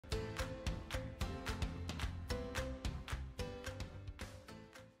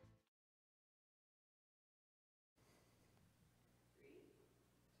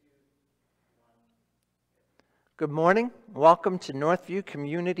Good morning. Welcome to Northview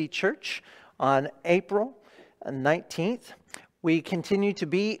Community Church on April 19th. We continue to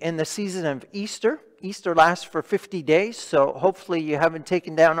be in the season of Easter. Easter lasts for 50 days, so hopefully you haven't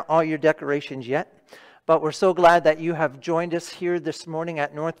taken down all your decorations yet. But we're so glad that you have joined us here this morning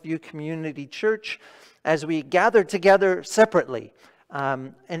at Northview Community Church as we gather together separately,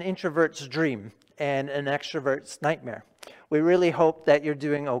 an introvert's dream and an extrovert's nightmare. We really hope that you're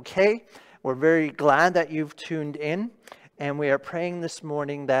doing okay. We're very glad that you've tuned in, and we are praying this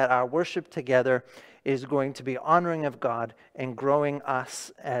morning that our worship together is going to be honoring of God and growing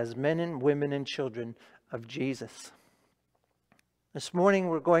us as men and women and children of Jesus. This morning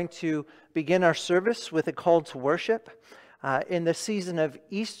we're going to begin our service with a call to worship. In the season of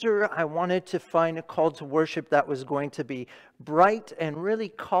Easter, I wanted to find a call to worship that was going to be bright and really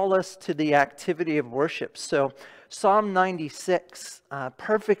call us to the activity of worship. So Psalm 96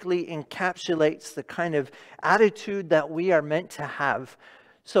 perfectly encapsulates the kind of attitude that we are meant to have.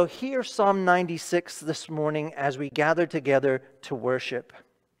 So hear Psalm 96 this morning as we gather together to worship.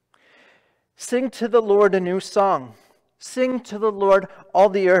 Sing to the Lord a new song. Sing to the Lord all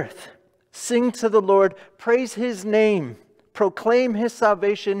the earth. Sing to the Lord, praise His name. Proclaim His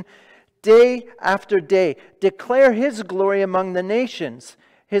salvation day after day. Declare His glory among the nations,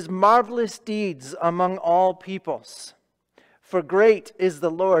 His marvelous deeds among all peoples. For great is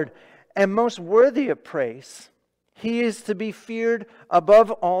the Lord, and most worthy of praise. He is to be feared above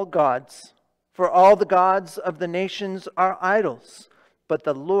all gods. For all the gods of the nations are idols, but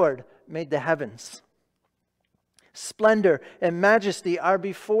the Lord made the heavens. Splendor and majesty are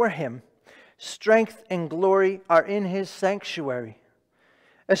before Him. Strength and glory are in His sanctuary.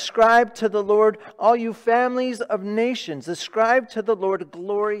 Ascribe to the Lord, all you families of nations. Ascribe to the Lord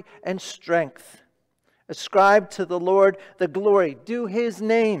glory and strength. Ascribe to the Lord the glory due His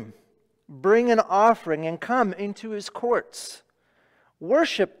name. Bring an offering and come into His courts.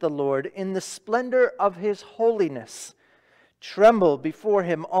 Worship the Lord in the splendor of His holiness. Tremble before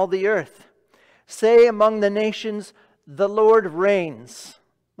Him, all the earth. Say among the nations, the Lord reigns.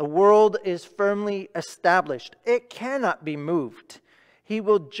 The world is firmly established. It cannot be moved. He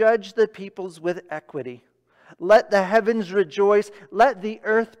will judge the peoples with equity. Let the heavens rejoice. Let the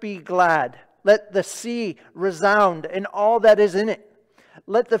earth be glad. Let the sea resound and all that is in it.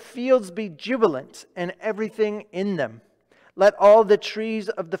 Let the fields be jubilant and everything in them. Let all the trees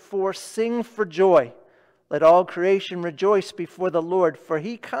of the forest sing for joy. Let all creation rejoice before the Lord, for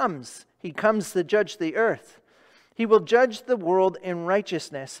He comes. He comes to judge the earth. He will judge the world in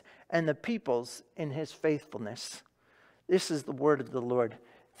righteousness and the peoples in His faithfulness. This is the word of the Lord.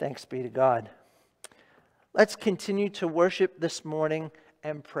 Thanks be to God. Let's continue to worship this morning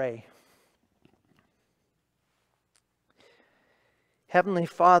and pray. Heavenly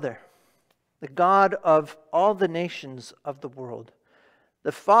Father, the God of all the nations of the world,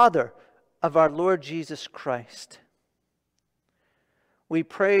 the Father of our Lord Jesus Christ, we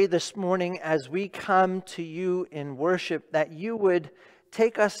pray this morning as we come to you in worship that you would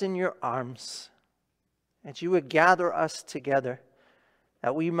take us in your arms, that you would gather us together,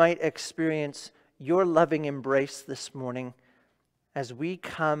 that we might experience your loving embrace this morning as we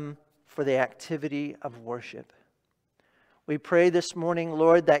come for the activity of worship. We pray this morning,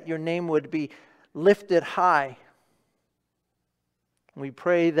 Lord, that your name would be lifted high. We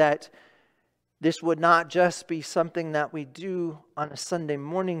pray that this would not just be something that we do on a Sunday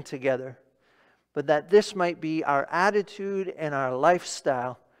morning together, but that this might be our attitude and our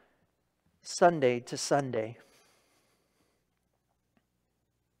lifestyle Sunday to Sunday.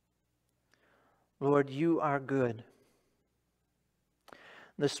 Lord, you are good.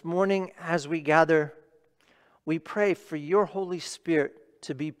 This morning as we gather, we pray for your Holy Spirit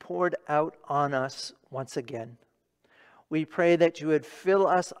to be poured out on us once again. We pray that you would fill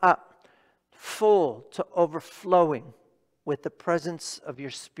us up full to overflowing with the presence of your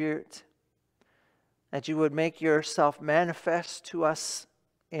Spirit, that you would make yourself manifest to us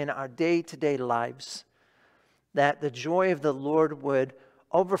in our day-to-day lives, that the joy of the Lord would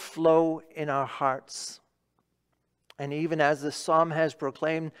overflow in our hearts, and even as the psalm has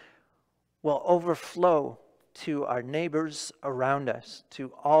proclaimed, will overflow to our neighbors around us,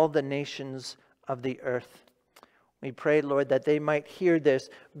 to all the nations of the earth. We pray, Lord, that they might hear this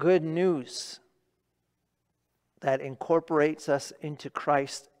good news that incorporates us into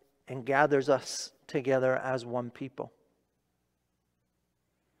Christ and gathers us together as one people.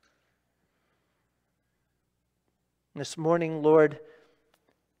 This morning, Lord,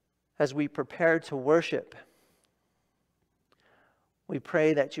 as we prepare to worship, we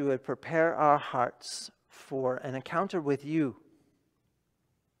pray that you would prepare our hearts for an encounter with you,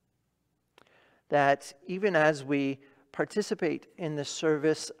 that even as we participate in the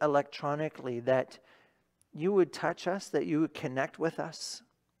service electronically, that you would touch us, that you would connect with us,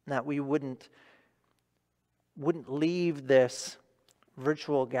 that we wouldn't leave this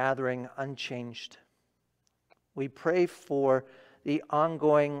virtual gathering unchanged. We pray for the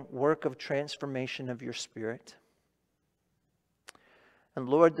ongoing work of transformation of your Spirit. And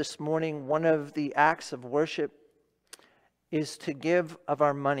Lord, this morning, one of the acts of worship is to give of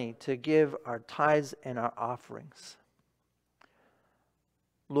our money, to give our tithes and our offerings.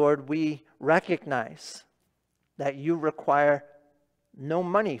 Lord, we recognize that you require no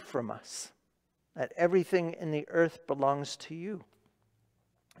money from us, that everything in the earth belongs to you.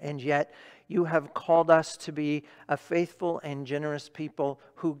 And yet, you have called us to be a faithful and generous people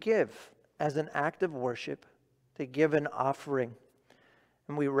who give as an act of worship, to give an offering.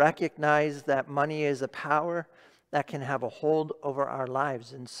 And we recognize that money is a power that can have a hold over our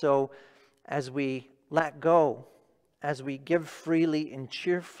lives. And so, as we let go, as we give freely and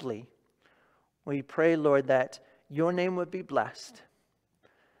cheerfully, we pray, Lord, that your name would be blessed,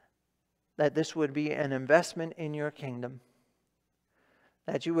 that this would be an investment in your kingdom,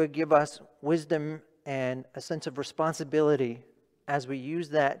 that you would give us wisdom and a sense of responsibility as we use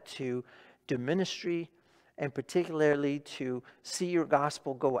that to do ministry, and particularly to see your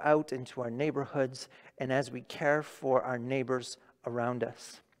gospel go out into our neighborhoods and as we care for our neighbors around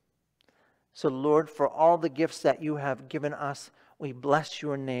us. So, Lord, for all the gifts that you have given us, we bless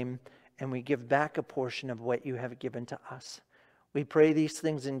your name and we give back a portion of what you have given to us. We pray these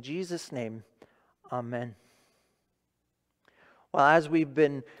things in Jesus' name. Amen. Well, as we've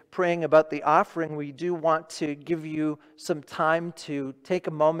been praying about the offering, we do want to give you some time to take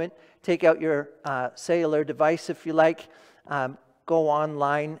a moment, take out your cellular device if you like, go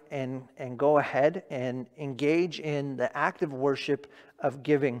online and go ahead and engage in the active worship of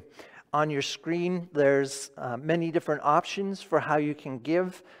giving. On your screen, there's many different options for how you can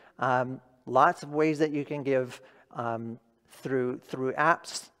give, lots of ways that you can give through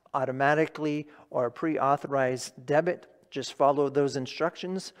apps automatically or pre-authorized debit. Just follow those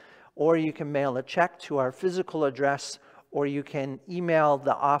instructions, or you can mail a check to our physical address, or you can email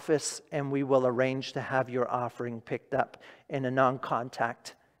the office and we will arrange to have your offering picked up in a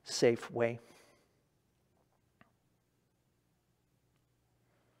non-contact safe way.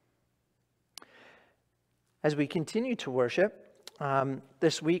 As we continue to worship,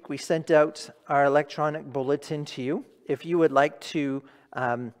 this week we sent out our electronic bulletin to you. If you would like to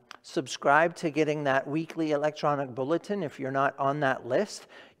subscribe to getting that weekly electronic bulletin, if you're not on that list,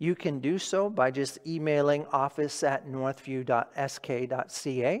 you can do so by just emailing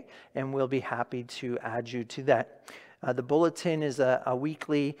office@northview.sk.ca, and we'll be happy to add you to that. The bulletin is a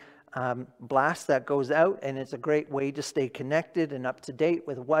weekly blast that goes out, and it's a great way to stay connected and up to date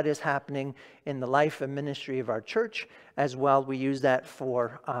with what is happening in the life and ministry of our church. As well, we use that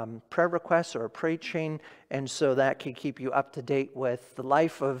for prayer requests or a pray chain, and so that can keep you up to date with the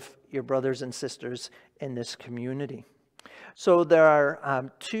life of your brothers and sisters in this community. So there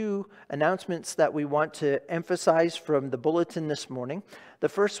are two announcements that we want to emphasize from the bulletin this morning. The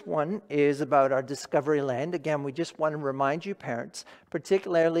first one is about our Discovery Land. Again, we just want to remind you parents,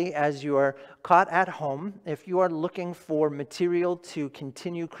 particularly as you are caught at home, if you are looking for material to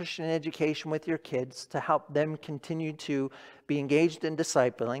continue Christian education with your kids, to help them continue to be engaged in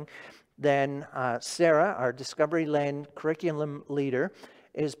discipling, then Sarah, our Discovery Land curriculum leader,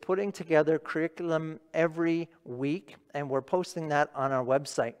 is putting together curriculum every week, and we're posting that on our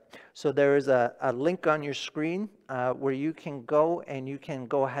website. So there is a link on your screen where you can go and you can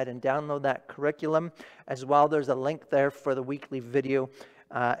go ahead and download that curriculum. As well, there's a link there for the weekly video,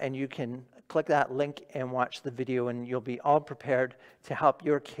 and you can click that link and watch the video, and you'll be all prepared to help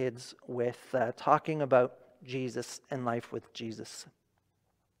your kids with talking about Jesus and life with Jesus.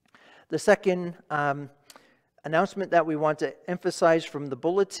 The second announcement that we want to emphasize from the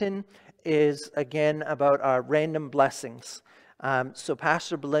bulletin is, again, about our random blessings. So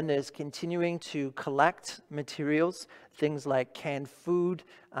Pastor Belinda is continuing to collect materials, things like canned food,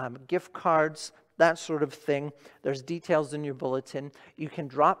 gift cards, that sort of thing. There's details in your bulletin. You can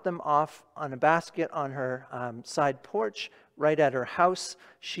drop them off on a basket on her side porch right at her house.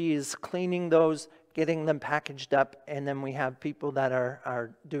 She is cleaning those, getting them packaged up, and then we have people that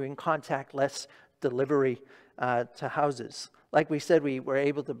are doing contactless delivery to houses. Like we said, we were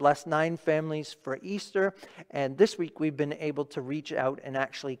able to bless 9 families for Easter, and this week we've been able to reach out and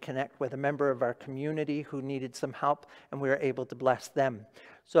actually connect with a member of our community who needed some help, and we were able to bless them.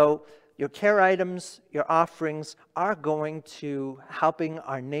 So your care items, your offerings are going to helping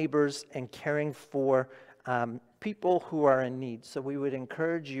our neighbors and caring for people who are in need. So we would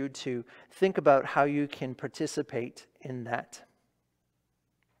encourage you to think about how you can participate in that.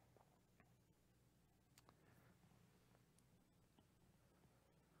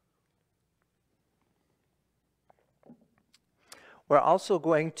 We're also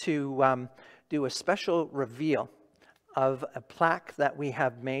going to do a special reveal of a plaque that we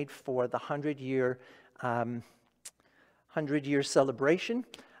have made for the 100-year celebration.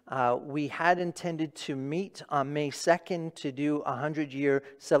 We had intended to meet on May 2nd to do a 100-year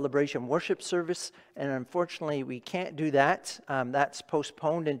celebration worship service, and unfortunately we can't do that. That's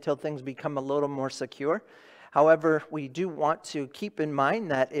postponed until things become a little more secure. However, we do want to keep in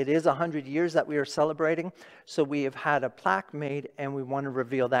mind that it is 100 years that we are celebrating, so we have had a plaque made and we want to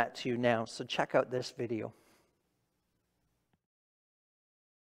reveal that to you now. So check out this video.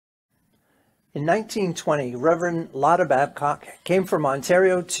 In 1920, Reverend Lotta Babcock came from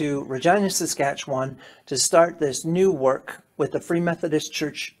Ontario to Regina, Saskatchewan to start this new work with the Free Methodist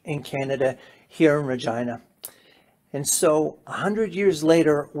Church in Canada here in Regina. And so 100 years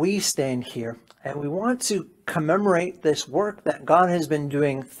later, we stand here and we want to commemorate this work that God has been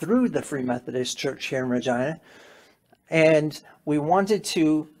doing through the Free Methodist Church here in Regina. And we wanted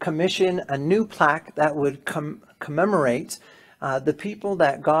to commission a new plaque that would commemorate the people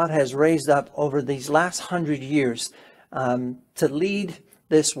that God has raised up over these last 100 years to lead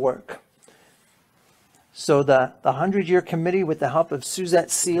this work. So the 100-year committee, with the help of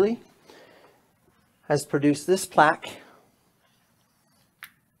Suzette Seeley, has produced this plaque.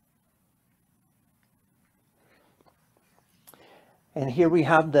 And here we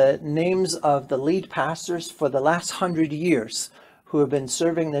have the names of the lead pastors for the last 100 years who have been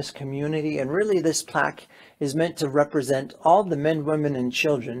serving this community. And really this plaque is meant to represent all the men, women, and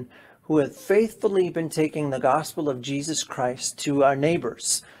children who have faithfully been taking the gospel of Jesus Christ to our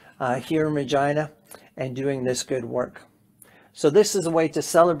neighbors here in Regina and doing this good work. So this is a way to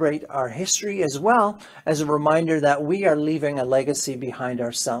celebrate our history as well as a reminder that we are leaving a legacy behind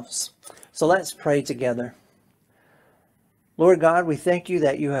ourselves. So let's pray together. Lord God, we thank you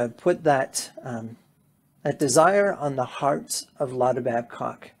that you have put that desire on the hearts of Lotta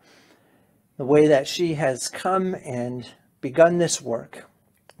Babcock, the way that she has come and begun this work.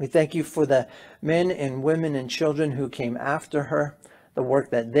 We thank you for the men and women and children who came after her, the work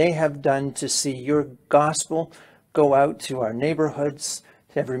that they have done to see your gospel go out to our neighborhoods,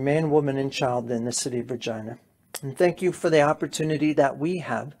 to every man, woman, and child in the city of Regina. And thank you for the opportunity that we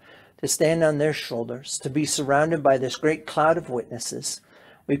have to stand on their shoulders, to be surrounded by this great cloud of witnesses.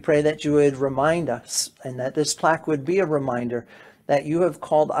 We pray that you would remind us, and that this plaque would be a reminder that you have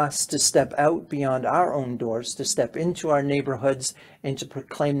called us to step out beyond our own doors, to step into our neighborhoods and to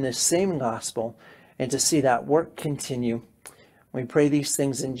proclaim this same gospel and to see that work continue. We pray these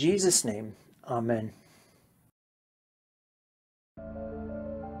things in Jesus' name. Amen.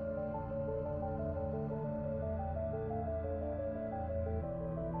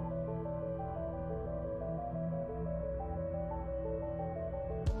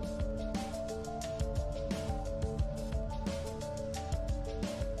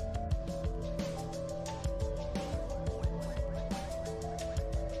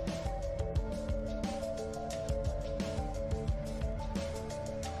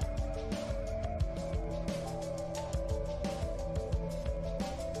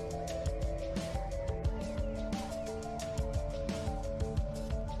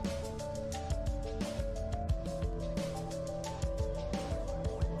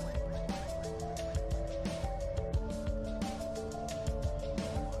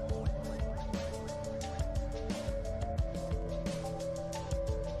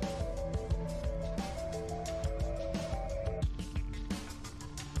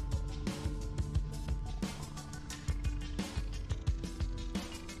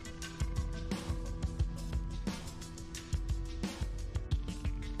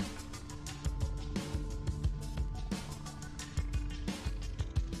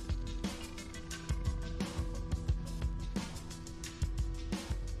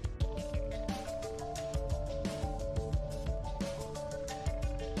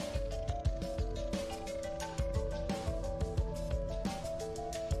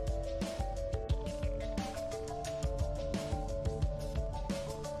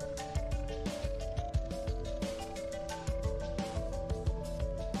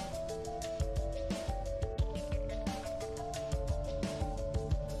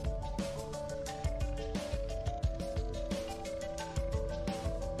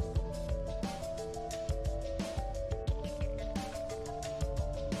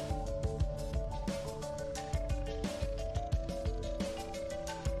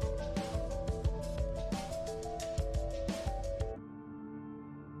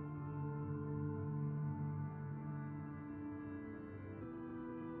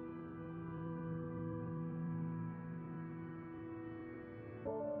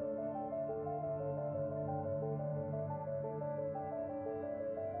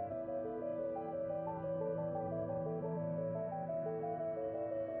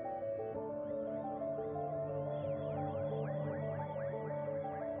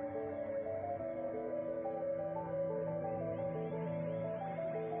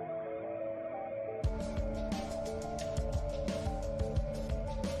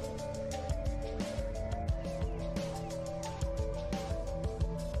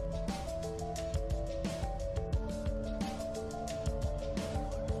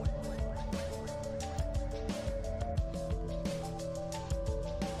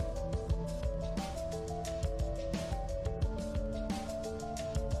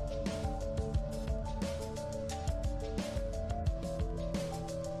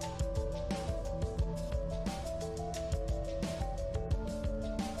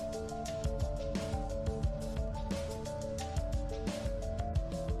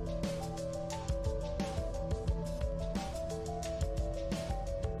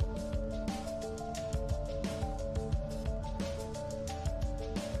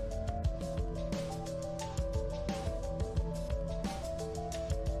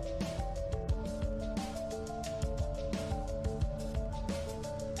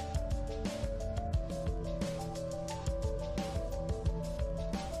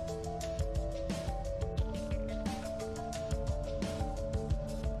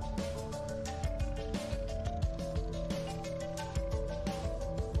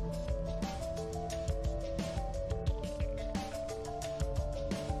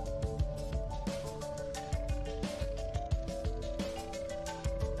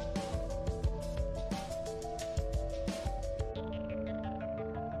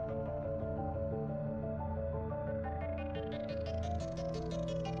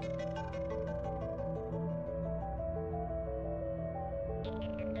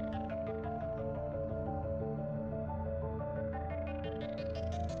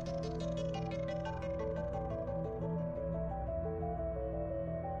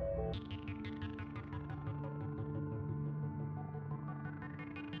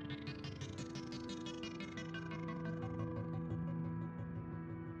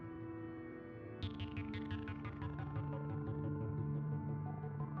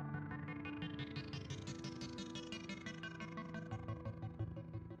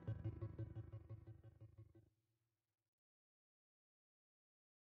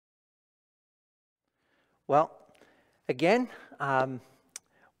 Well, again,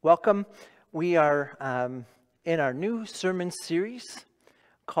 welcome. We are in our new sermon series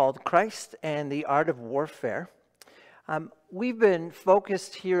called Christ and the Art of Warfare. We've been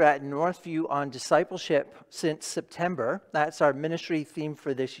focused here at Northview on discipleship since September. That's our ministry theme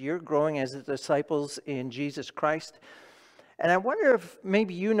for this year, growing as disciples in Jesus Christ. And I wonder if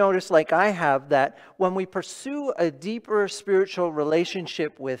maybe you notice, like I have, that when we pursue a deeper spiritual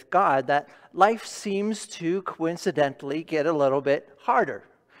relationship with God, that life seems to coincidentally get a little bit harder.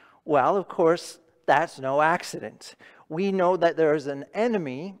 Well, of course, that's no accident. We know that there is an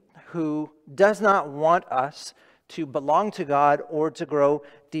enemy who does not want us to belong to God or to grow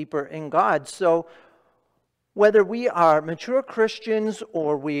deeper in God. So whether we are mature Christians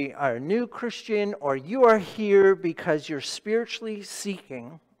or we are a new Christian or you are here because you're spiritually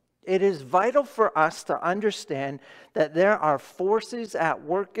seeking, it is vital for us to understand that there are forces at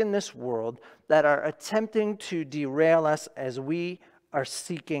work in this world that are attempting to derail us as we are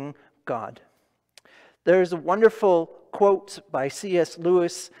seeking God. There's a wonderful quote by C.S.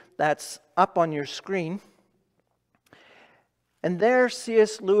 Lewis that's up on your screen. And there,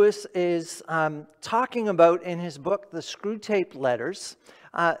 C.S. Lewis is talking about in his book, The Screwtape Letters.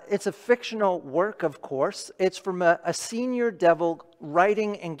 It's a fictional work, of course. It's from a senior devil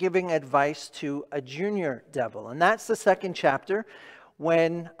writing and giving advice to a junior devil. And that's the second chapter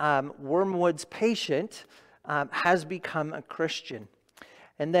when Wormwood's patient has become a Christian.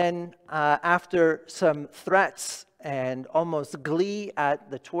 And then after some threats and almost glee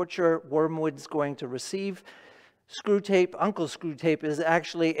at the torture Wormwood's going to receive, Uncle Screwtape is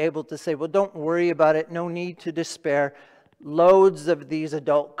actually able to say, well, don't worry about it. No need to despair. Loads of these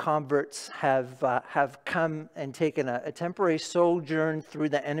adult converts have come and taken a temporary sojourn through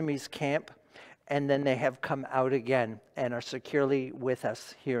the enemy's camp, and then they have come out again and are securely with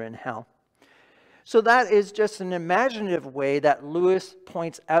us here in hell. So that is just an imaginative way that Lewis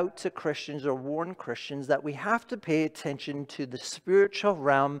points out to Christians or warn Christians that we have to pay attention to the spiritual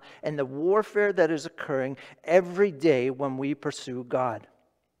realm and the warfare that is occurring every day when we pursue God.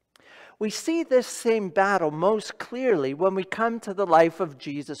 We see this same battle most clearly when we come to the life of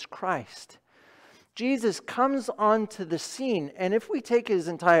Jesus Christ. Jesus comes onto the scene, and if we take his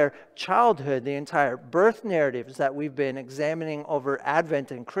entire childhood, the entire birth narratives that we've been examining over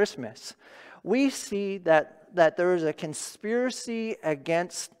Advent and Christmas, we see that there is a conspiracy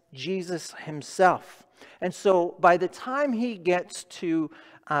against Jesus himself. And so by the time he gets to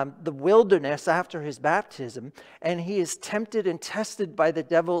the wilderness after his baptism, and he is tempted and tested by the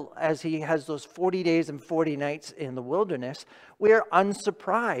devil as he has those 40 days and 40 nights in the wilderness, we are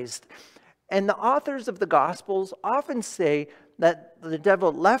unsurprised. And the authors of the Gospels often say that the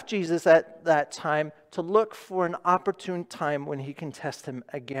devil left Jesus at that time to look for an opportune time when he can test him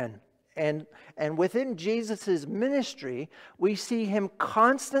again. And within Jesus' ministry, we see him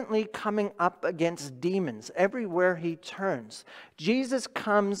constantly coming up against demons everywhere he turns. Jesus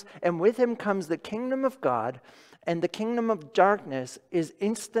comes, and with him comes the kingdom of God, and the kingdom of darkness is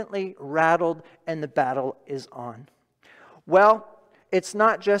instantly rattled, and the battle is on. Well, it's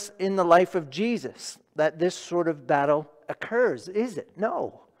not just in the life of Jesus that this sort of battle occurs, is it?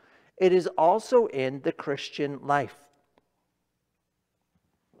 No. It is also in the Christian life.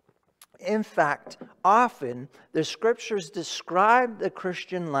 In fact, often the scriptures describe the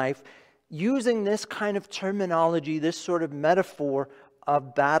Christian life using this kind of terminology, this sort of metaphor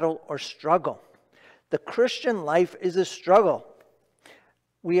of battle or struggle. The Christian life is a struggle.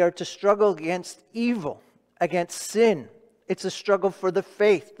 We are to struggle against evil, against sin. It's a struggle for the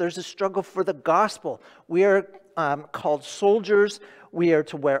faith. There's a struggle for the gospel. We are called soldiers. We are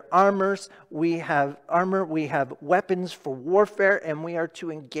to wear armors. We have armor. We have weapons for warfare, and we are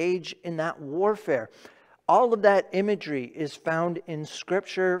to engage in that warfare. All of that imagery is found in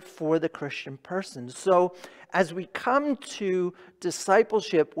Scripture for the Christian person. So as we come to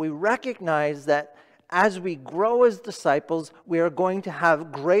discipleship, we recognize that as we grow as disciples, we are going to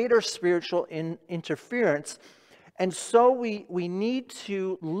have greater spiritual interference. And so we need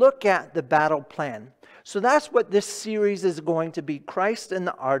to look at the battle plan. So that's what this series is going to be, Christ and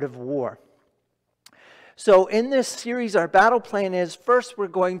the Art of War. So in this series, our battle plan is, first we're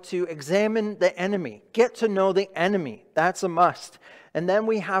going to examine the enemy, get to know the enemy. That's a must. And then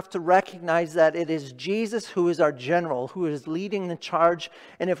we have to recognize that it is Jesus who is our general, who is leading the charge.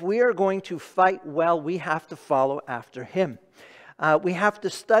 And if we are going to fight well, we have to follow after him. We have to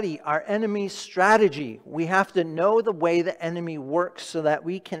study our enemy's strategy. We have to know the way the enemy works so that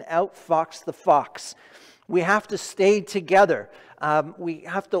we can outfox the fox. We have to stay together. We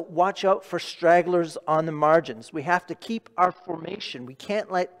have to watch out for stragglers on the margins. We have to keep our formation. We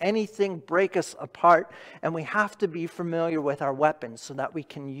can't let anything break us apart. And we have to be familiar with our weapons so that we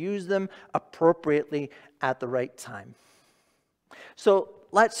can use them appropriately at the right time. So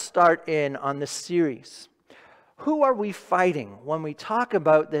let's start in on this series. Who are we fighting when we talk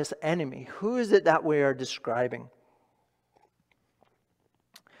about this enemy? Who is it that we are describing?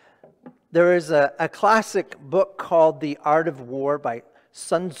 There is a classic book called The Art of War by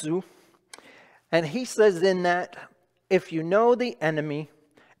Sun Tzu. And he says in that, if you know the enemy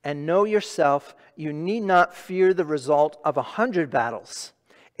and know yourself, you need not fear the result of 100 battles.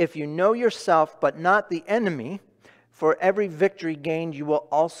 If you know yourself but not the enemy, for every victory gained, you will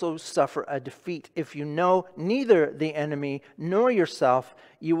also suffer a defeat. If you know neither the enemy nor yourself,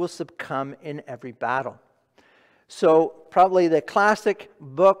 you will succumb in every battle. So probably the classic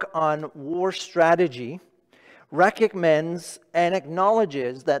book on war strategy recommends and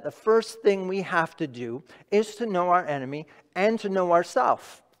acknowledges that the first thing we have to do is to know our enemy and to know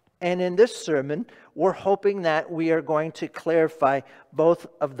ourselves. And in this sermon, we're hoping that we are going to clarify both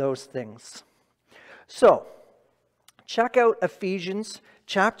of those things. So, check out Ephesians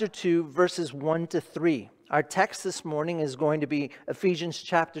chapter 2, verses 1 to 3. Our text this morning is going to be Ephesians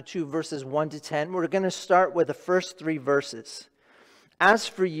chapter 2, verses 1 to 10. We're going to start with the first 3 verses. As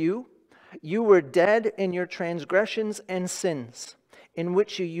for you, you were dead in your transgressions and sins, in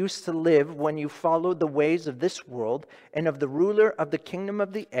which you used to live when you followed the ways of this world and of the ruler of the kingdom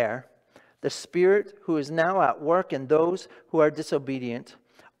of the air, the Spirit who is now at work in those who are disobedient.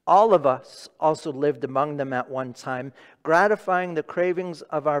 All of us also lived among them at one time, gratifying the cravings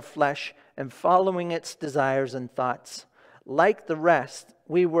of our flesh and following its desires and thoughts. Like the rest,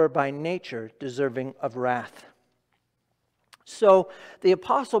 we were by nature deserving of wrath. So the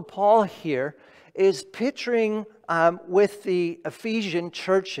Apostle Paul here is picturing with the Ephesian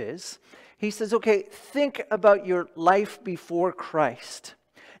churches. He says, okay, think about your life before Christ.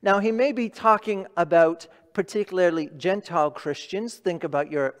 Now, he may be talking about particularly Gentile Christians. Think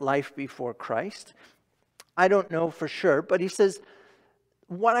about your life before Christ. I don't know for sure, but he says,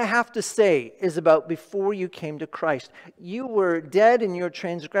 what I have to say is about before you came to Christ. You were dead in your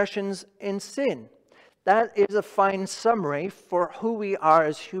transgressions and sin. That is a fine summary for who we are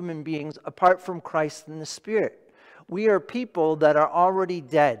as human beings apart from Christ and the Spirit. We are people that are already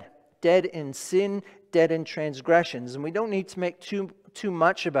dead in sin, dead in transgressions, and we don't need to make too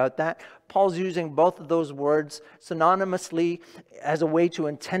much about that. Paul's using both of those words synonymously as a way to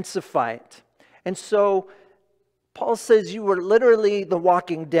intensify it. And so Paul says you were literally the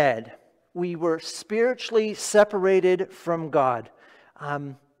walking dead. We were spiritually separated from God.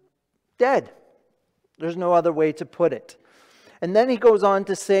 Dead. There's no other way to put it. And then he goes on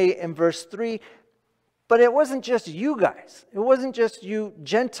to say in verse 3, but it wasn't just you guys. It wasn't just you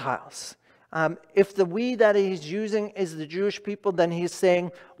Gentiles. If the we that he's using is the Jewish people, then he's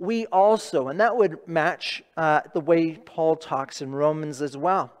saying we also. And that would match the way Paul talks in Romans as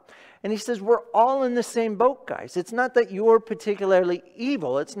well. And he says we're all in the same boat, guys. It's not that you're particularly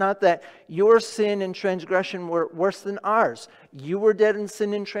evil. It's not that your sin and transgression were worse than ours. You were dead in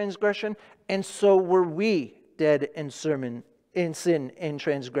sin and transgression, and so were we dead in sin and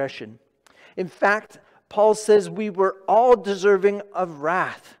transgression. In fact, Paul says we were all deserving of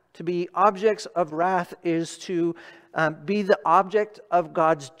wrath. To be objects of wrath is to be the object of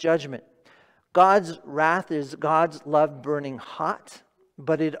God's judgment. God's wrath is God's love burning hot,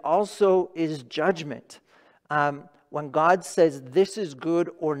 but it also is judgment. When God says this is good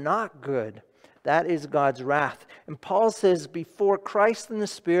or not good, that is God's wrath. And Paul says before Christ and the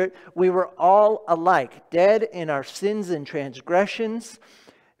Spirit, we were all alike, dead in our sins and transgressions,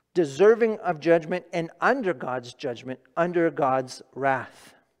 deserving of judgment and under God's judgment, under God's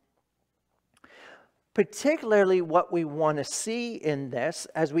wrath. Particularly what we want to see in this,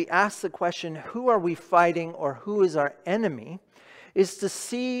 as we ask the question, who are we fighting or who is our enemy, is to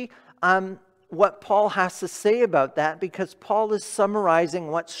see what Paul has to say about that, because Paul is summarizing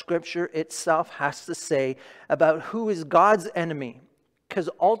what Scripture itself has to say about who is God's enemy. Because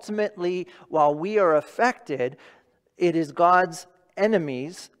ultimately, while we are affected, it is God's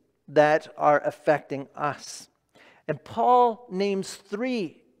enemies that are affecting us. And Paul names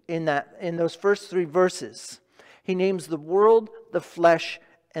 3 in those first 3 verses. He names the world, the flesh,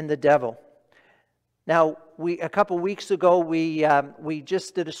 and the devil. Now, a couple weeks ago, we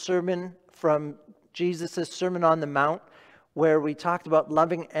just did a sermon from Jesus' Sermon on the Mount, where we talked about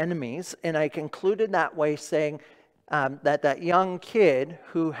loving enemies, and I concluded that way saying that young kid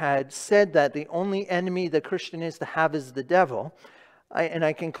who had said that the only enemy the Christian is to have is the devil, and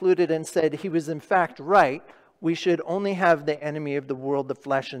I concluded and said he was in fact right. we should only have the enemy of the world, the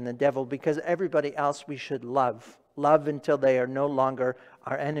flesh, and the devil, because everybody else we should love. Love until they are no longer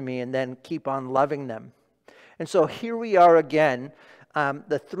our enemy, and then keep on loving them. And so here we are again.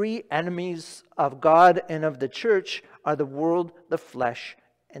 The three enemies of God and of the church are the world, the flesh,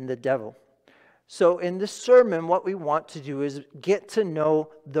 and the devil. So in this sermon, what we want to do is get to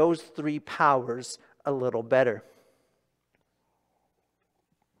know those three powers a little better.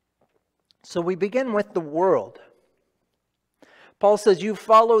 So we begin with the world. Paul says, you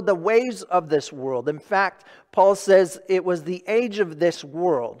follow the ways of this world. In fact, Paul says it was the age of this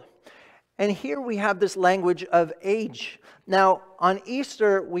world. And here we have this language of age. Now, on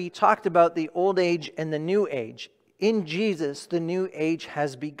Easter, we talked about the old age and the new age. In Jesus, the new age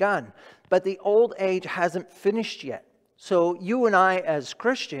has begun, but the old age hasn't finished yet. So you and I as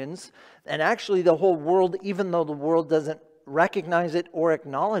Christians, and actually the whole world, even though the world doesn't recognize it or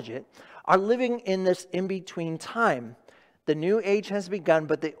acknowledge it, are living in this in-between time. The new age has begun,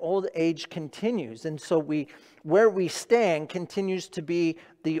 but the old age continues. And so where we stand continues to be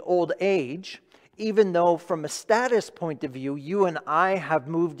the old age, even though from a status point of view, you and I have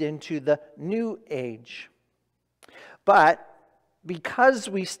moved into the new age. But because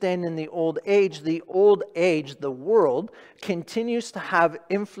we stand in the old age, the world, continues to have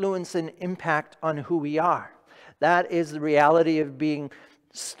influence and impact on who we are. That is the reality of being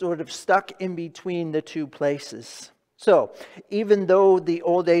sort of stuck in between the two places. So, even though the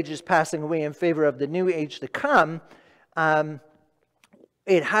old age is passing away in favor of the new age to come,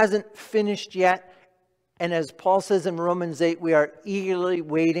 it hasn't finished yet. And as Paul says in Romans 8, we are eagerly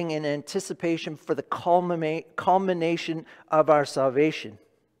waiting in anticipation for the culmination of our salvation.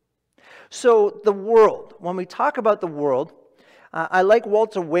 So, the world. When we talk about the world, I like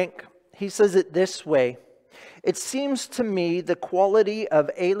Walter Wink. He says it this way. It seems to me the quality of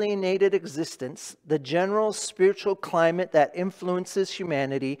alienated existence, the general spiritual climate that influences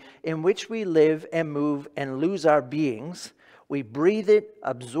humanity, in which we live and move and lose our beings. We breathe it,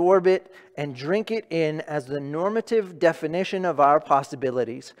 absorb it, and drink it in as the normative definition of our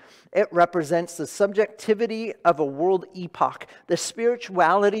possibilities. It represents the subjectivity of a world epoch, the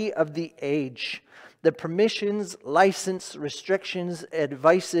spirituality of the age, the permissions, license, restrictions,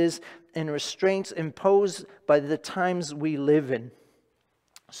 advices, and restraints imposed by the times we live in.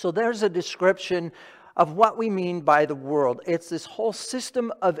 So there's a description of what we mean by the world. It's this whole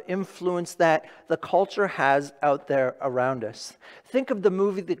system of influence that the culture has out there around us. Think of the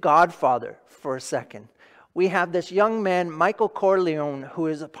movie The Godfather for a second. We have this young man, Michael Corleone, who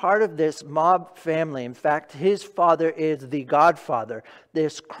is a part of this mob family. In fact, his father is the Godfather,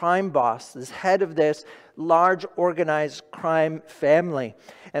 this crime boss, this head of this large organized crime family.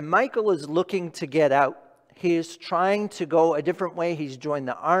 And Michael is looking to get out. He is trying to go a different way. He's joined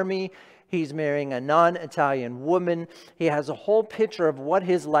the army. He's marrying a non-Italian woman. He has a whole picture of what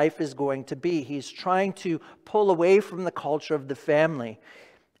his life is going to be. He's trying to pull away from the culture of the family.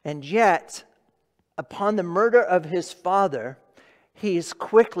 And yet, upon the murder of his father, he is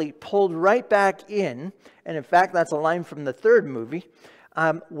quickly pulled right back in. And in fact, that's a line from the third movie,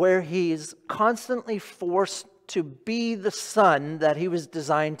 where he's constantly forced to be the son that he was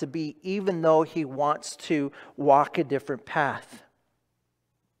designed to be, even though he wants to walk a different path.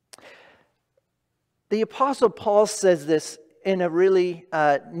 The Apostle Paul says this in a really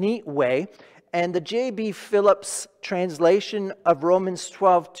neat way. And the J.B. Phillips translation of Romans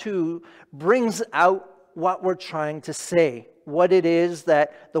 12:2 brings out what we're trying to say, what it is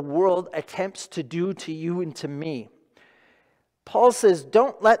that the world attempts to do to you and to me. Paul says,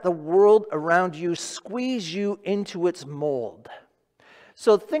 don't let the world around you squeeze you into its mold.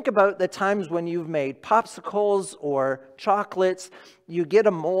 So think about the times when you've made popsicles or chocolates. You get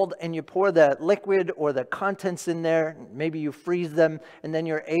a mold and you pour the liquid or the contents in there. Maybe you freeze them and then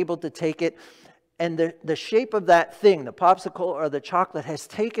you're able to take it. And the shape of that thing, the popsicle or the chocolate, has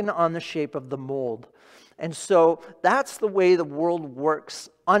taken on the shape of the mold. And so that's the way the world works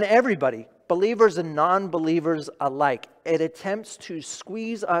on everybody, believers and non-believers alike. It attempts to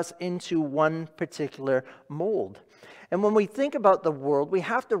squeeze us into one particular mold. And when we think about the world, we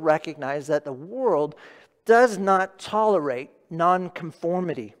have to recognize that the world does not tolerate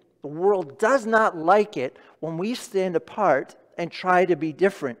nonconformity. The world does not like it when we stand apart and try to be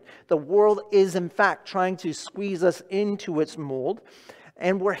different. The world is, in fact, trying to squeeze us into its mold,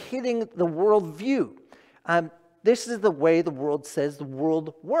 and we're hitting the worldview. This is the way the world says the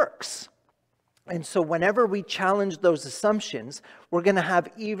world works. And so whenever we challenge those assumptions, we're going to have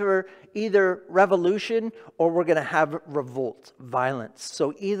either revolution or we're going to have revolt, violence.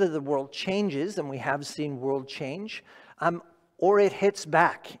 So either the world changes, and we have seen world change, or it hits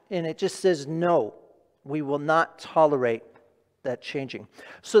back and it just says no. We will not tolerate that changing.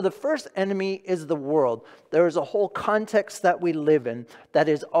 So the first enemy is the world. There is a whole context that we live in that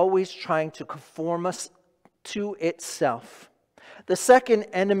is always trying to conform us to itself. The second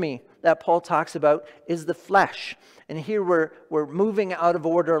enemy that Paul talks about is the flesh. And here we're moving out of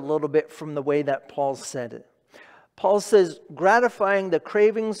order a little bit from the way that Paul said it. Paul says, gratifying the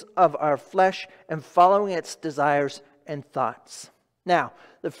cravings of our flesh and following its desires and thoughts. Now,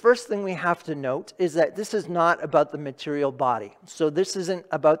 the first thing we have to note is that this is not about the material body. So this isn't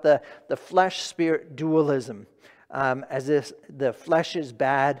about the flesh-spirit dualism, as if the flesh is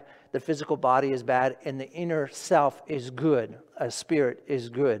bad, the physical body is bad, and the inner self is good, a spirit is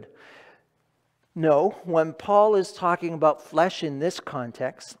good. No, when Paul is talking about flesh in this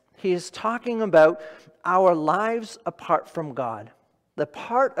context, he is talking about our lives apart from God, the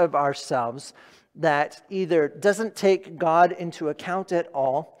part of ourselves that either doesn't take God into account at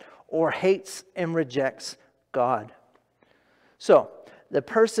all or hates and rejects God. So, the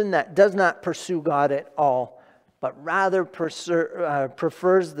person that does not pursue God at all, but rather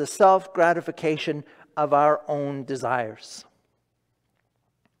prefers the self-gratification of our own desires.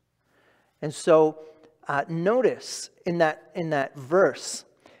 And so, notice in that verse,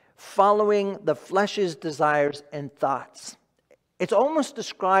 following the flesh's desires and thoughts. It's almost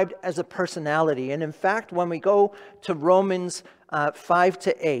described as a personality. And in fact, when we go to Romans 5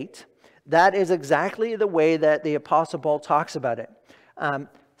 to 8, that is exactly the way that the Apostle Paul talks about it.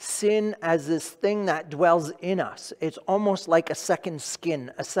 Sin as this thing that dwells in us. It's almost like a second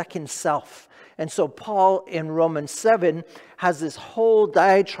skin, a second self. And so Paul in Romans 7 has this whole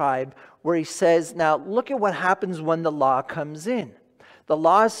diatribe where he says, now look at what happens when the law comes in. The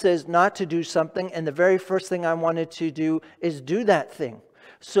law says not to do something, and the very first thing I wanted to do is do that thing.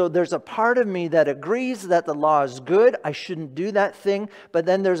 So there's a part of me that agrees that the law is good, I shouldn't do that thing, but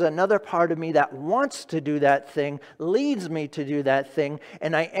then there's another part of me that wants to do that thing, leads me to do that thing,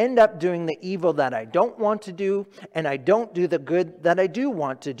 and I end up doing the evil that I don't want to do, and I don't do the good that I do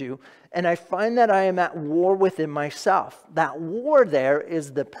want to do. And I find that I am at war within myself. That war there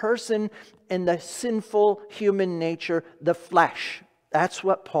is the person and the sinful human nature, the flesh. That's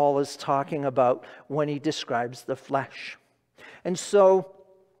what Paul is talking about when he describes the flesh. And so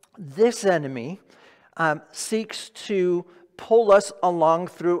this enemy seeks to pull us along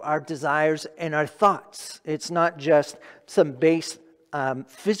through our desires and our thoughts. It's not just some base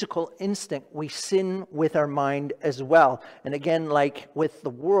physical instinct. We sin with our mind as well. And again, like with the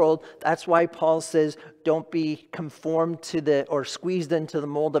world, that's why Paul says, don't be conformed to or squeezed into the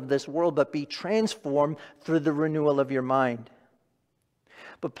mold of this world, but be transformed through the renewal of your mind.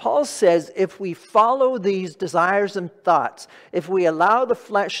 But Paul says if we follow these desires and thoughts, if we allow the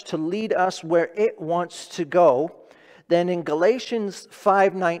flesh to lead us where it wants to go, then in Galatians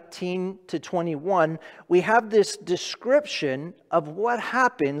 5:19 to 21, we have this description of what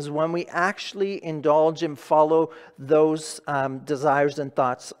happens when we actually indulge and follow those desires and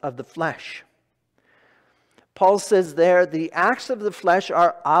thoughts of the flesh. Paul says there, the acts of the flesh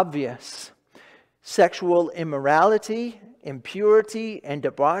are obvious. Sexual immorality, impurity and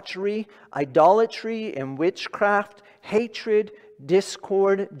debauchery, idolatry and witchcraft, hatred,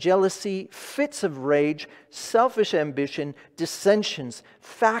 discord, jealousy, fits of rage, selfish ambition, dissensions,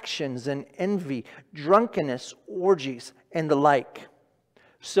 factions and envy, drunkenness, orgies, and the like.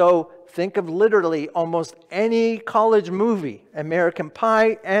 So think of literally almost any college movie, American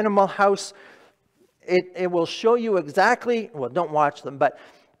Pie, Animal House. It will show you exactly, well, don't watch them, but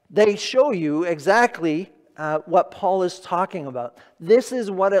they show you exactly what Paul is talking about. This is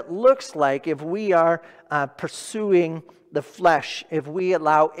what it looks like if we are pursuing the flesh, if we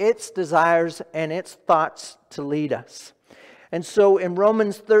allow its desires and its thoughts to lead us. And so in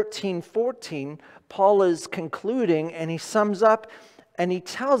Romans 13:14, Paul is concluding and he sums up and he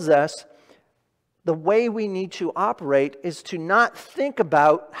tells us the way we need to operate is to not think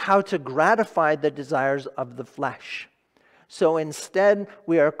about how to gratify the desires of the flesh. So instead,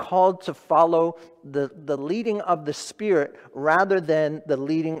 we are called to follow the leading of the Spirit rather than the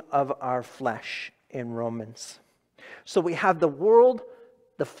leading of our flesh in Romans. So we have the world,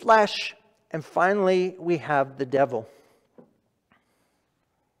 the flesh, and finally we have the devil.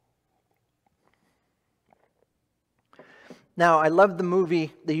 Now, I love the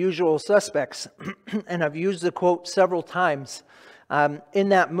movie The Usual Suspects, and I've used the quote several times. In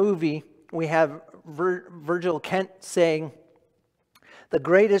that movie, we have Virgil Kent saying, "The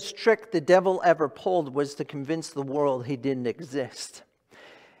greatest trick the devil ever pulled was to convince the world he didn't exist."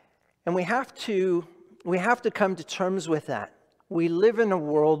 And we have to come to terms with that. We live in a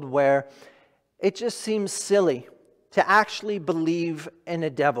world where it just seems silly to actually believe in a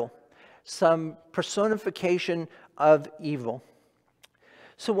devil. some personification of evil.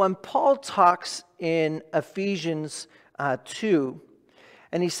 So when Paul talks in Ephesians 2,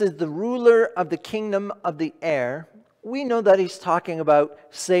 and he says the ruler of the kingdom of the air, we know that he's talking about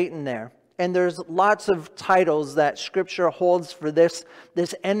Satan there. And there's lots of titles that Scripture holds for this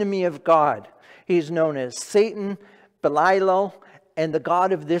enemy of God. He's known as Satan, Belial, and the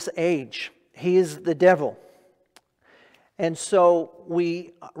god of this age. He is the devil. And so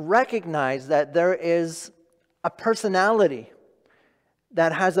we recognize that there is a personality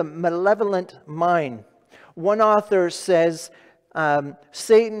that has a malevolent mind. One author says,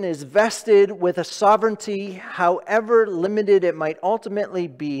 Satan is vested with a sovereignty, however limited it might ultimately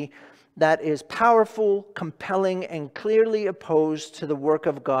be, that is powerful, compelling, and clearly opposed to the work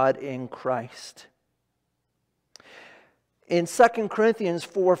of God in Christ. In 2 Corinthians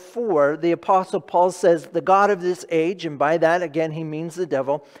 4:4, the Apostle Paul says, the God of this age, and by that again he means the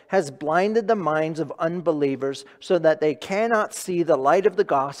devil, has blinded the minds of unbelievers so that they cannot see the light of the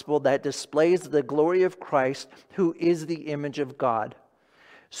gospel that displays the glory of Christ, who is the image of God.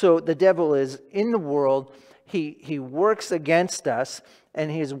 So the devil is in the world, he works against us,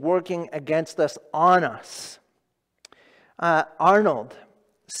 and he is working against us on us. Arnold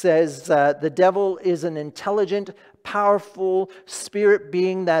says the devil is an intelligent, powerful spirit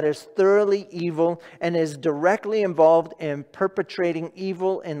being that is thoroughly evil and is directly involved in perpetrating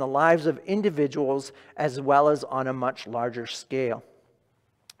evil in the lives of individuals as well as on a much larger scale.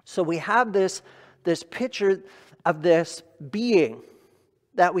 So we have this picture of this being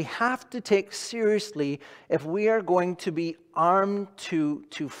that we have to take seriously if we are going to be armed to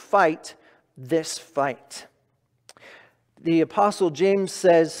fight this fight. The Apostle James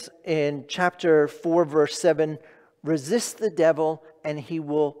says in chapter 4, verse 7, resist the devil and he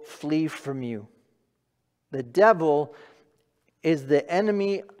will flee from you. The devil is the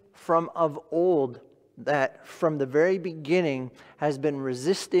enemy from of old that from the very beginning has been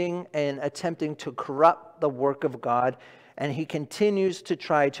resisting and attempting to corrupt the work of God, and he continues to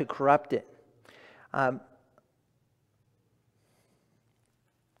try to corrupt it.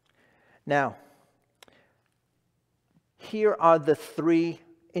 Now, here are the three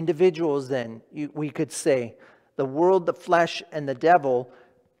individuals then, we could say. The world, the flesh, and the devil.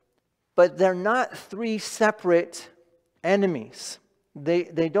 But they're not three separate enemies.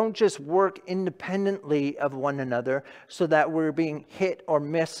 They don't just work independently of one another so that we're being hit or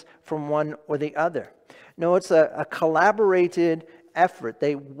miss from one or the other. No, it's a collaborated effort.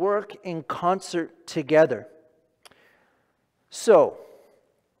 They work in concert together. So,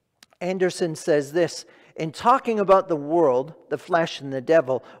 Anderson says this, in talking about the world, the flesh, and the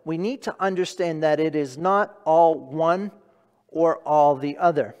devil, we need to understand that it is not all one or all the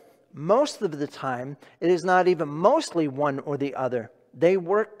other. Most of the time, it is not even mostly one or the other. They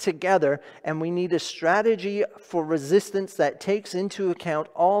work together, and we need a strategy for resistance that takes into account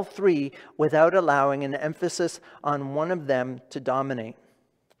all three without allowing an emphasis on one of them to dominate.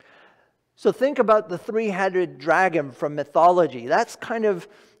 So think about the three-headed dragon from mythology. That's kind of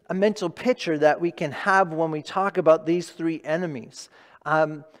a mental picture that we can have when we talk about these three enemies.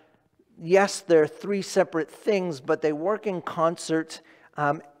 Yes, they're three separate things, but they work in concert,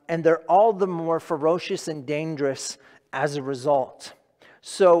 and they're all the more ferocious and dangerous as a result.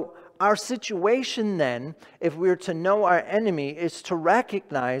 So our situation then, if we're to know our enemy, is to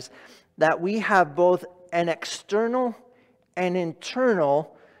recognize that we have both an external and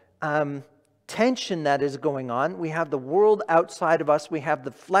internal tension that is going on. We have the world outside of us. We have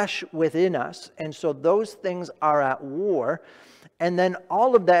the flesh within us. And so those things are at war. And then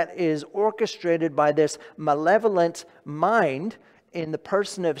all of that is orchestrated by this malevolent mind in the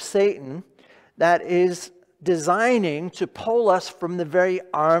person of Satan that is designing to pull us from the very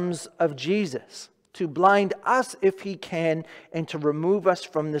arms of Jesus, to blind us if he can, and to remove us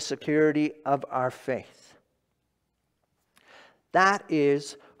from the security of our faith. That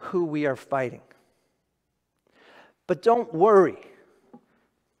is who we are fighting. But don't worry.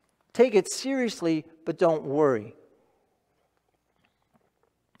 Take it seriously, but don't worry.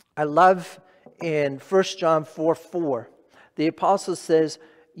 I love in 1 John 4:4, the apostle says,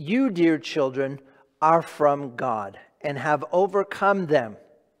 you, dear children, are from God and have overcome them,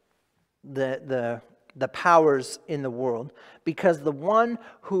 the powers in the world, because the one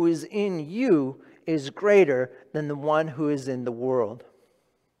who is in you is greater than the one who is in the world.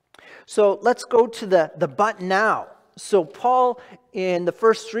 So let's go to the but now. So Paul, in the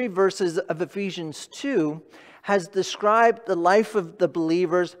first 3 verses of Ephesians 2, has described the life of the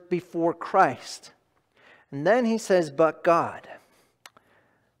believers before Christ. And then he says, but God.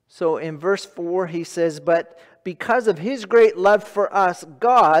 So in verse 4, he says, but because of his great love for us,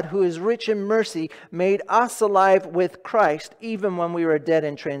 God, who is rich in mercy, made us alive with Christ, even when we were dead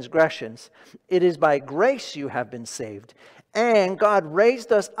in transgressions. It is by grace you have been saved. And God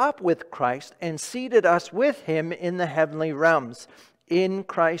raised us up with Christ and seated us with him in the heavenly realms, in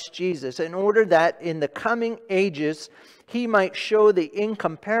Christ Jesus, in order that in the coming ages he might show the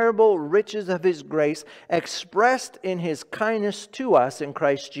incomparable riches of his grace expressed in his kindness to us in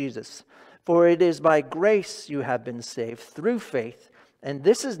Christ Jesus. For it is by grace you have been saved through faith, and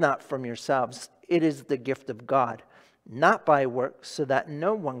this is not from yourselves, it is the gift of God, not by works, so that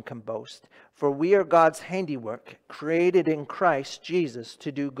no one can boast. For we are God's handiwork, created in Christ Jesus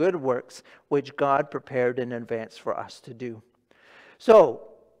to do good works, which God prepared in advance for us to do. So,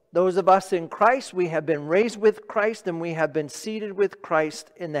 those of us in Christ, we have been raised with Christ and we have been seated with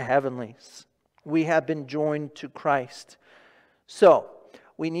Christ in the heavenlies. We have been joined to Christ. So,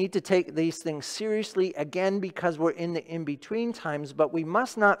 we need to take these things seriously, again, because we're in the in-between times, but we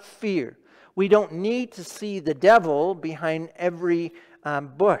must not fear. We don't need to see the devil behind every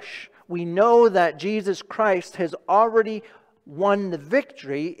bush. We know that Jesus Christ has already won the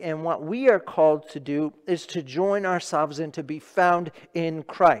victory, and what we are called to do is to join ourselves and to be found in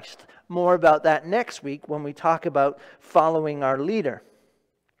Christ. More about that next week when we talk about following our leader.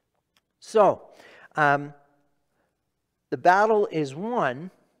 So, the battle is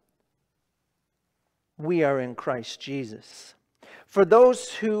won. We are in Christ Jesus. For those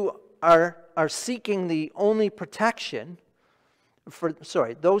who are seeking the only protection,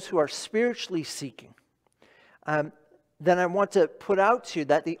 those who are spiritually seeking, then I want to put out to you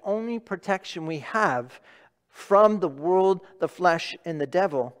that the only protection we have from the world, the flesh, and the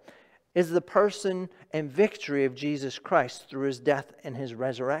devil is the person and victory of Jesus Christ through his death and his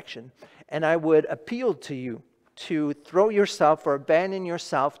resurrection. And I would appeal to you to throw yourself or abandon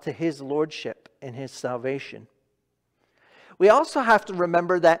yourself to his lordship and his salvation. We also have to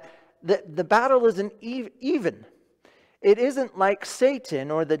remember that the battle isn't even. It isn't like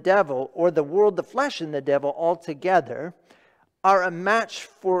Satan or the devil or the world, the flesh, and the devil altogether are a match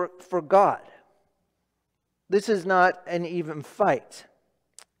for God. This is not an even fight.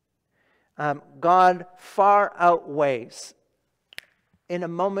 God far outweighs. In a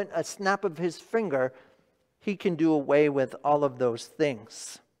moment, a snap of his finger, he can do away with all of those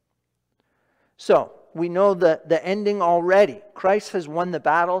things. So, we know the ending already. Christ has won the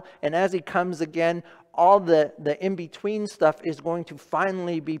battle, and as he comes again, all the in-between stuff is going to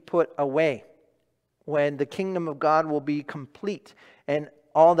finally be put away when the kingdom of God will be complete, and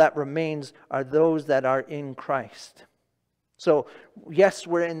all that remains are those that are in Christ. So, yes,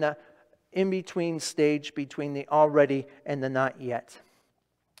 we're in the in-between stage between the already and the not yet.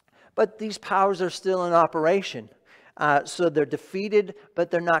 But these powers are still in operation. So they're defeated, but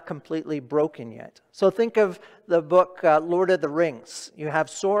they're not completely broken yet. So think of the book Lord of the Rings. You have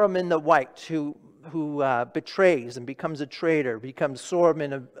Saruman the White, who betrays and becomes a traitor, becomes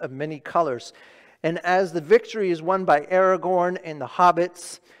Saruman of many colors. And as the victory is won by Aragorn and the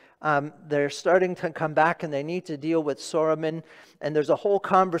hobbits, they're starting to come back and they need to deal with Saruman. And there's a whole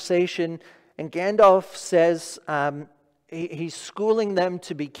conversation. And Gandalf says he's schooling them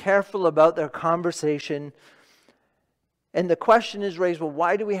to be careful about their conversation. And the question is raised, well,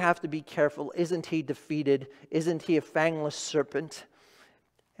 why do we have to be careful? Isn't he defeated? Isn't he a fangless serpent?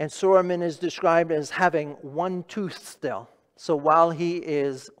 And Saruman is described as having one tooth still. So while he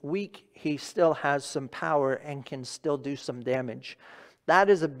is weak, he still has some power and can still do some damage. That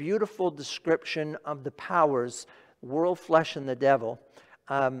is a beautiful description of the powers, world, flesh, and the devil.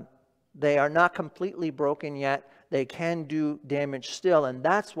 They are not completely broken yet. They can do damage still, and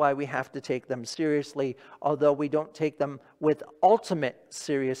that's why we have to take them seriously, although we don't take them with ultimate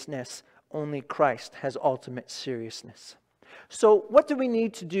seriousness. Only Christ has ultimate seriousness. So what do we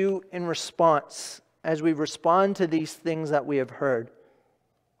need to do in response as we respond to these things that we have heard?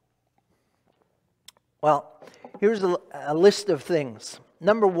 Well, here's a list of things.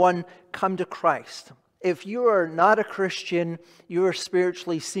 Number one, come to Christ. If you are not a Christian, you're a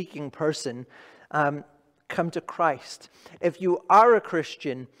spiritually seeking person, come to Christ. If you are a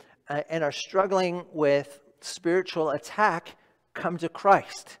Christian and are struggling with spiritual attack, come to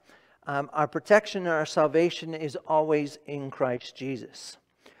Christ. Our protection and our salvation is always in Christ Jesus.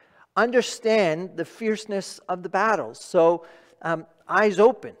 Understand the fierceness of the battles. So, eyes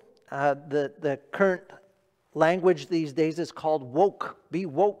open. The current language these days is called woke. Be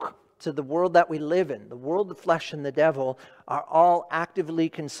woke to the world that we live in. The world, the flesh, and the devil are all actively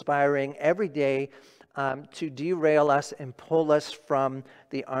conspiring every day to derail us and pull us from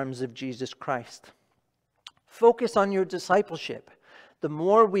the arms of Jesus Christ. Focus on your discipleship. The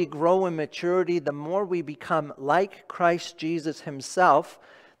more we grow in maturity, the more we become like Christ Jesus himself,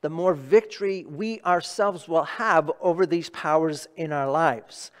 the more victory we ourselves will have over these powers in our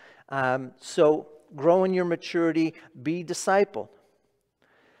lives. So grow in your maturity, be discipled.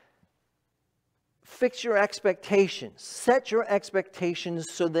 Fix your expectations. Set your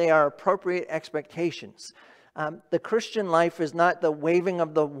expectations so they are appropriate expectations. The Christian life is not the waving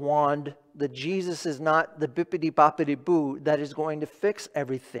of the wand. The Jesus is not the bippity-boppity-boo that is going to fix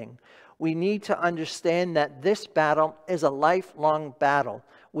everything. We need to understand that this battle is a lifelong battle.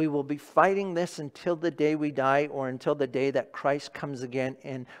 We will be fighting this until the day we die, or until the day that Christ comes again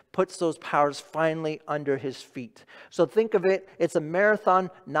and puts those powers finally under his feet. So think of it, it's a marathon,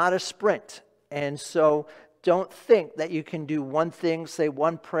 not a sprint. And so don't think that you can do one thing, say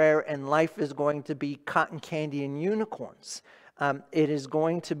one prayer, and life is going to be cotton candy and unicorns. It is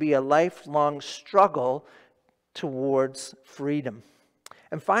going to be a lifelong struggle towards freedom.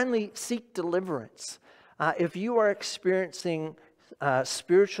 And finally, seek deliverance. If you are experiencing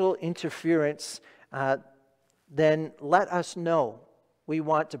spiritual interference, then let us know. We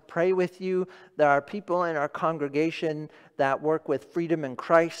want to pray with you. There are people in our congregation that work with Freedom in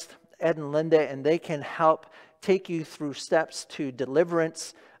Christ, Ed and Linda, and they can help take you through steps to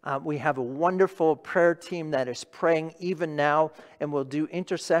deliverance. We have a wonderful prayer team that is praying even now, and will do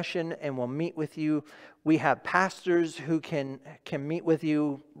intercession and will meet with you. We have pastors who can meet with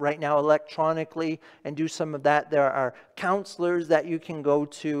you right now electronically and do some of that. There are counselors that you can go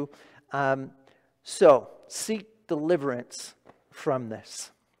to. So seek deliverance from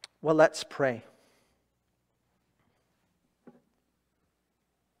this. Well, let's pray.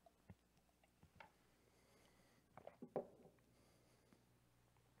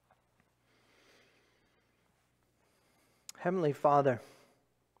 Heavenly Father,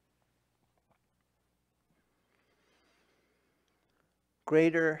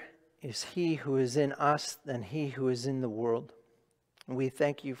 greater is he who is in us than he who is in the world. And we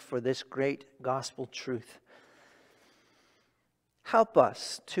thank you for this great gospel truth. Help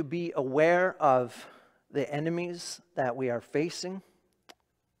us to be aware of the enemies that we are facing,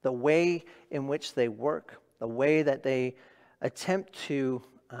 the way in which they work, the way that they attempt to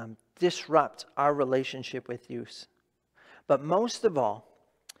disrupt our relationship with you. But most of all,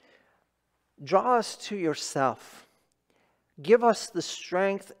 draw us to yourself. Give us the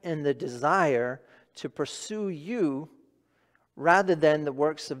strength and the desire to pursue you rather than the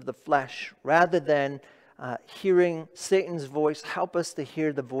works of the flesh, rather than hearing Satan's voice. Help us to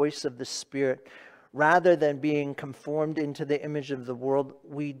hear the voice of the Spirit. Rather than being conformed into the image of the world,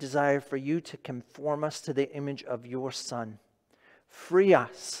 we desire for you to conform us to the image of your Son. Free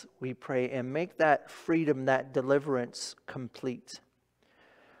us, we pray, and make that freedom, that deliverance complete.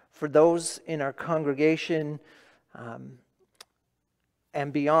 For those in our congregation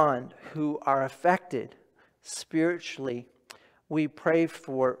and beyond who are affected spiritually, we pray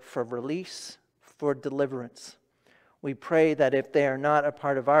for release, for deliverance. We pray that if they are not a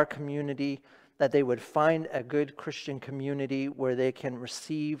part of our community, that they would find a good Christian community where they can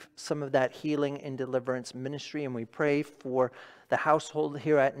receive some of that healing and deliverance ministry. And we pray for the household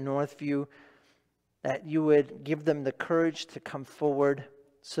here at Northview, that you would give them the courage to come forward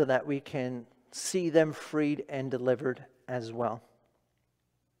so that we can see them freed and delivered as well.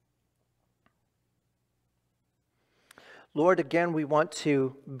 Lord, again, we want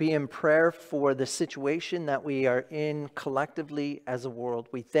to be in prayer for the situation that we are in collectively as a world.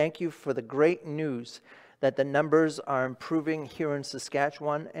 We thank you for the great news that the numbers are improving here in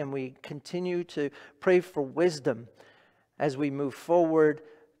Saskatchewan, and we continue to pray for wisdom as we move forward,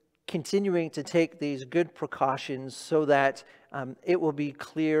 continuing to take these good precautions so that it will be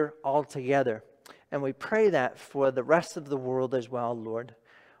clear altogether. And we pray that for the rest of the world as well, Lord.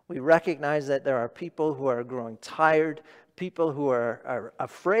 We recognize that there are people who are growing tired, people who are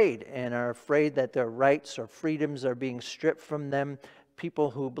afraid and are afraid that their rights or freedoms are being stripped from them, people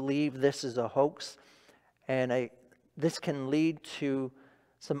who believe this is a hoax. And this can lead to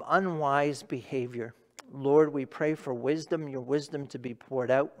some unwise behavior. Lord, we pray for wisdom, your wisdom to be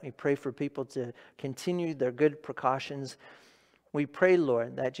poured out. We pray for people to continue their good precautions. We pray,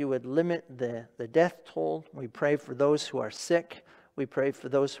 Lord, that you would limit the death toll. We pray for those who are sick. We pray for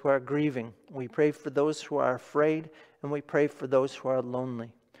those who are grieving. We pray for those who are afraid. And we pray for those who are lonely.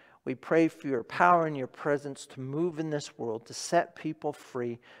 We pray for your power and your presence to move in this world, to set people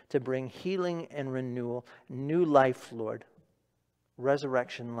free, to bring healing and renewal, new life, Lord,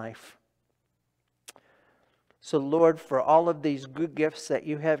 resurrection life. So, Lord, for all of these good gifts that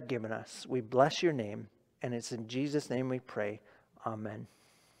you have given us, we bless your name, and it's in Jesus' name we pray. Amen.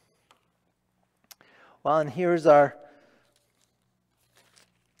 Well, and here's our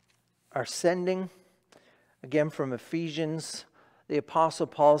our sending. Again, from Ephesians, the Apostle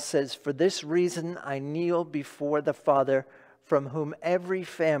Paul says, "For this reason I kneel before the Father, from whom every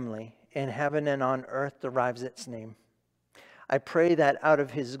family in heaven and on earth derives its name. I pray that out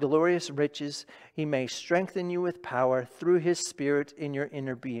of his glorious riches he may strengthen you with power through his Spirit in your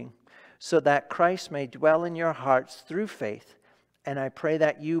inner being, so that Christ may dwell in your hearts through faith. And I pray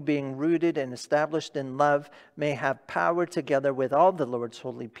that you, being rooted and established in love, may have power together with all the Lord's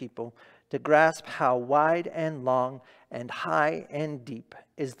holy people to grasp how wide and long and high and deep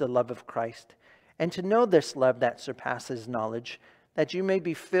is the love of Christ, and to know this love that surpasses knowledge, that you may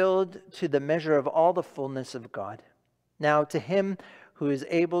be filled to the measure of all the fullness of God. Now to him who is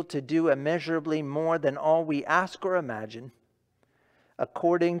able to do immeasurably more than all we ask or imagine,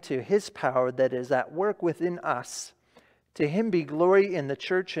 according to his power that is at work within us, to him be glory in the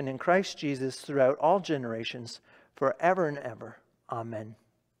church and in Christ Jesus throughout all generations, forever and ever. Amen."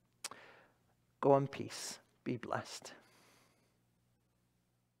 Go in peace. Be blessed.